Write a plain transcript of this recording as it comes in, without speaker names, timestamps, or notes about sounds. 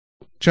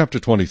Chapter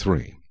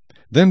 23.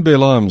 Then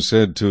Balaam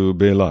said to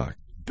Balak,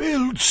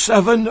 Build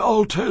 7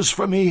 altars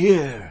for me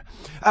here,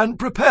 and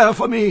prepare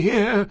for me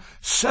here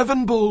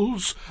 7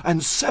 bulls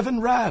and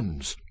 7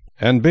 rams.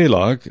 And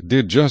Balak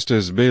did just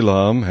as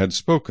Balaam had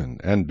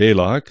spoken, and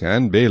Balak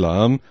and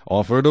Balaam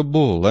offered a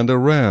bull and a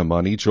ram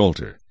on each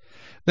altar.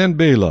 Then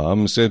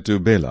Balaam said to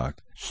Balak,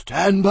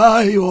 Stand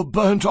by your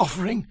burnt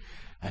offering,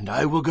 and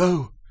I will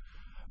go.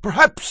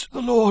 Perhaps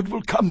the Lord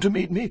will come to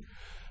meet me,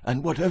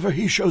 and whatever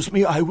he shows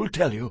me I will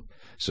tell you.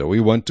 So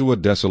he went to a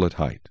desolate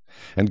height.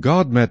 And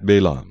God met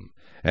Balaam,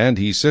 and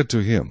he said to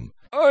him,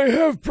 I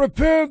have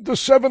prepared the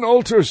 7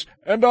 altars,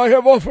 and I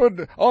have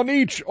offered on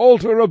each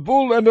altar a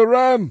bull and a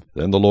ram.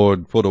 Then the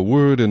Lord put a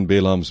word in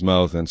Balaam's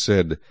mouth, and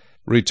said,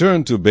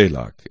 Return to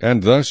Balak,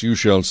 and thus you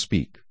shall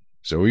speak.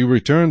 So he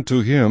returned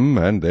to him,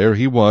 and there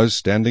he was,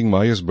 standing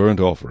by his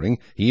burnt offering,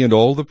 he and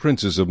all the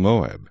princes of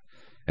Moab.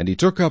 And he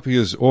took up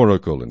his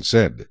oracle, and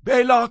said,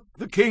 Balak,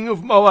 the king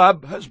of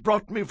Moab, has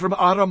brought me from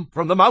Aram,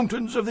 from the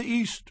mountains of the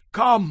east.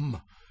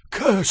 Come,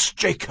 curse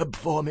Jacob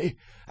for me,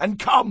 and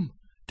come,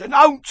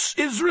 denounce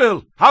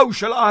Israel. How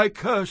shall I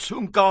curse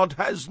whom God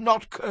has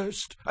not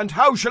cursed? And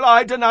how shall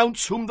I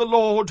denounce whom the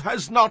Lord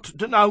has not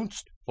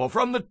denounced? For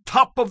from the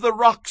top of the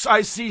rocks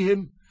I see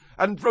him,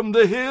 and from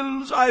the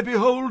hills I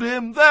behold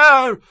him.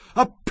 There,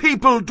 a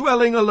people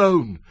dwelling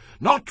alone,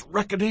 not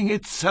reckoning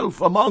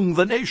itself among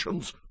the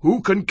nations.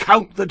 Who can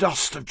count the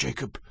dust of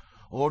Jacob,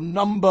 or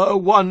number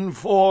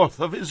 1/4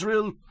 of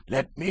Israel?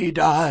 Let me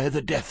die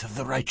the death of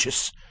the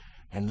righteous,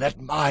 and let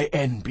my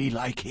end be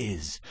like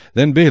his.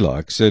 Then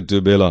Balak said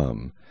to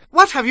Balaam,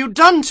 What have you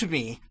done to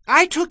me?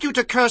 I took you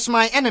to curse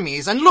my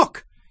enemies, and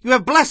look, you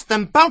have blessed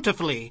them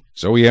bountifully.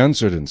 So he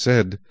answered and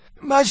said,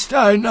 Must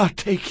I not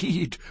take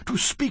heed to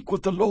speak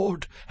what the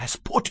Lord has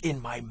put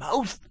in my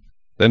mouth?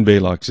 Then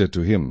Balak said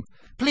to him,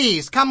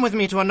 Please come with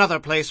me to another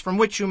place from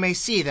which you may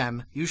see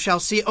them. You shall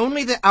see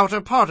only the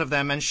outer part of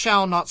them, and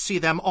shall not see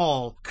them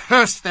all.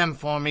 Curse them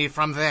for me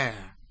from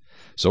there.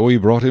 So he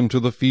brought him to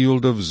the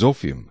field of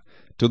Zophim,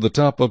 to the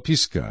top of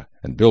Pisgah,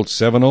 and built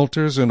 7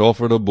 altars, and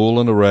offered a bull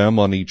and a ram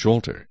on each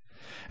altar.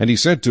 And he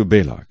said to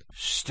Balak,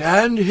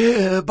 Stand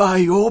here by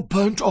your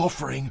burnt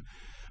offering,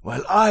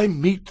 while I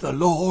meet the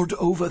Lord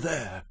over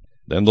there.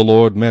 Then the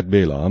Lord met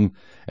Balaam,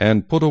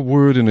 and put a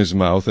word in his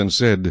mouth, and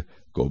said,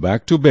 Go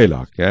back to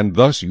Balak, and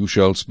thus you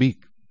shall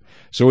speak.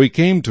 So he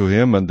came to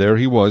him, and there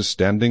he was,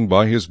 standing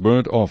by his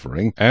burnt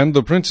offering, and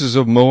the princes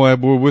of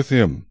Moab were with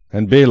him.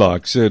 And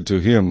Balak said to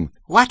him,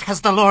 What has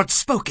the Lord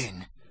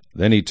spoken?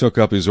 Then he took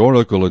up his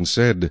oracle, and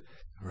said,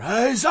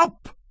 Rise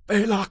up,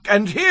 Balak,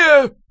 and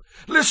hear.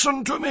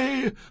 Listen to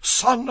me,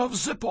 son of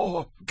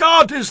Zippor.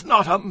 God is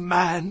not a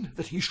man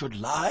that he should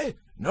lie,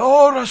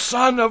 nor a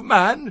son of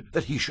man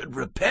that he should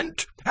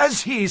repent.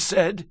 Has he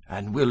said,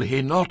 and will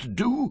he not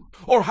do?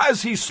 Or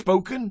has he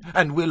spoken,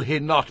 and will he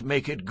not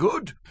make it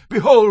good?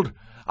 Behold,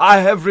 I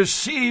have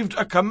received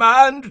a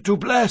command to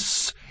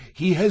bless.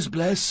 He has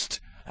blessed,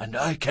 and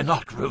I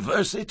cannot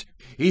reverse it.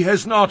 He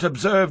has not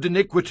observed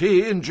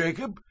iniquity in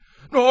Jacob,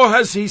 nor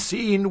has he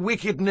seen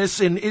wickedness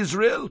in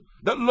Israel.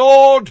 The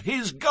Lord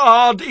his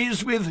God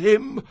is with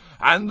him,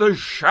 and the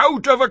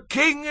shout of a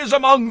king is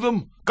among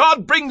them.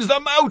 God brings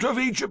them out of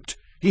Egypt.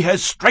 He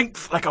has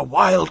strength like a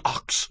wild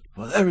ox.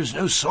 For there is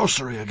no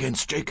sorcery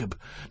against Jacob,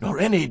 nor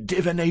any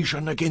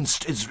divination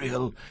against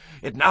Israel.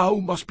 It now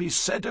must be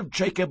said of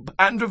Jacob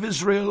and of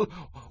Israel,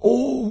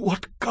 Oh,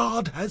 what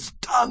God has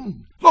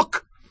done!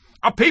 Look!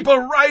 A people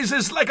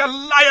rises like a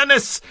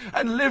lioness,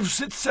 and lifts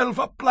itself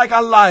up like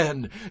a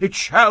lion. It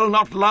shall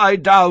not lie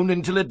down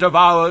until it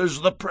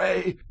devours the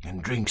prey,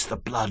 and drinks the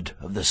blood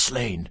of the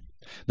slain.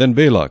 Then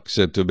Balak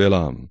said to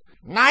Balaam,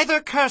 Neither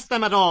curse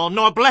them at all,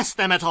 nor bless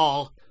them at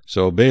all.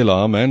 So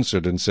Balaam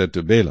answered and said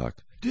to Balak,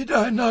 Did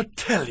I not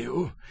tell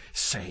you,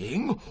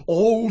 saying,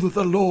 All that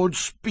the Lord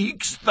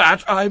speaks,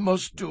 that I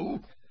must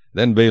do?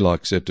 Then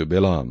Balak said to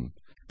Balaam,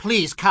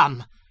 Please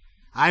come.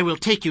 I will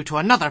take you to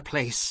another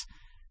place.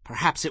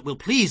 Perhaps it will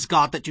please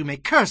God that you may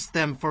curse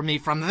them for me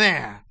from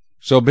there.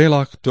 So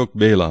Balak took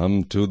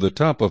Balaam to the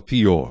top of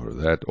Peor,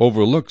 that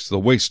overlooks the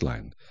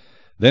wasteland.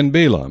 Then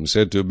Balaam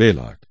said to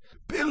Balak,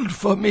 Build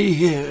for me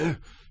here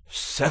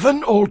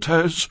 7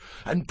 altars,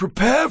 and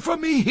prepare for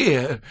me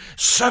here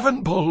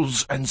 7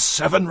 bulls and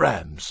 7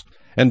 rams.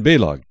 And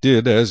Balak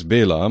did as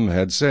Balaam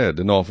had said,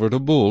 and offered a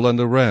bull and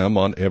a ram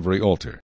on every altar.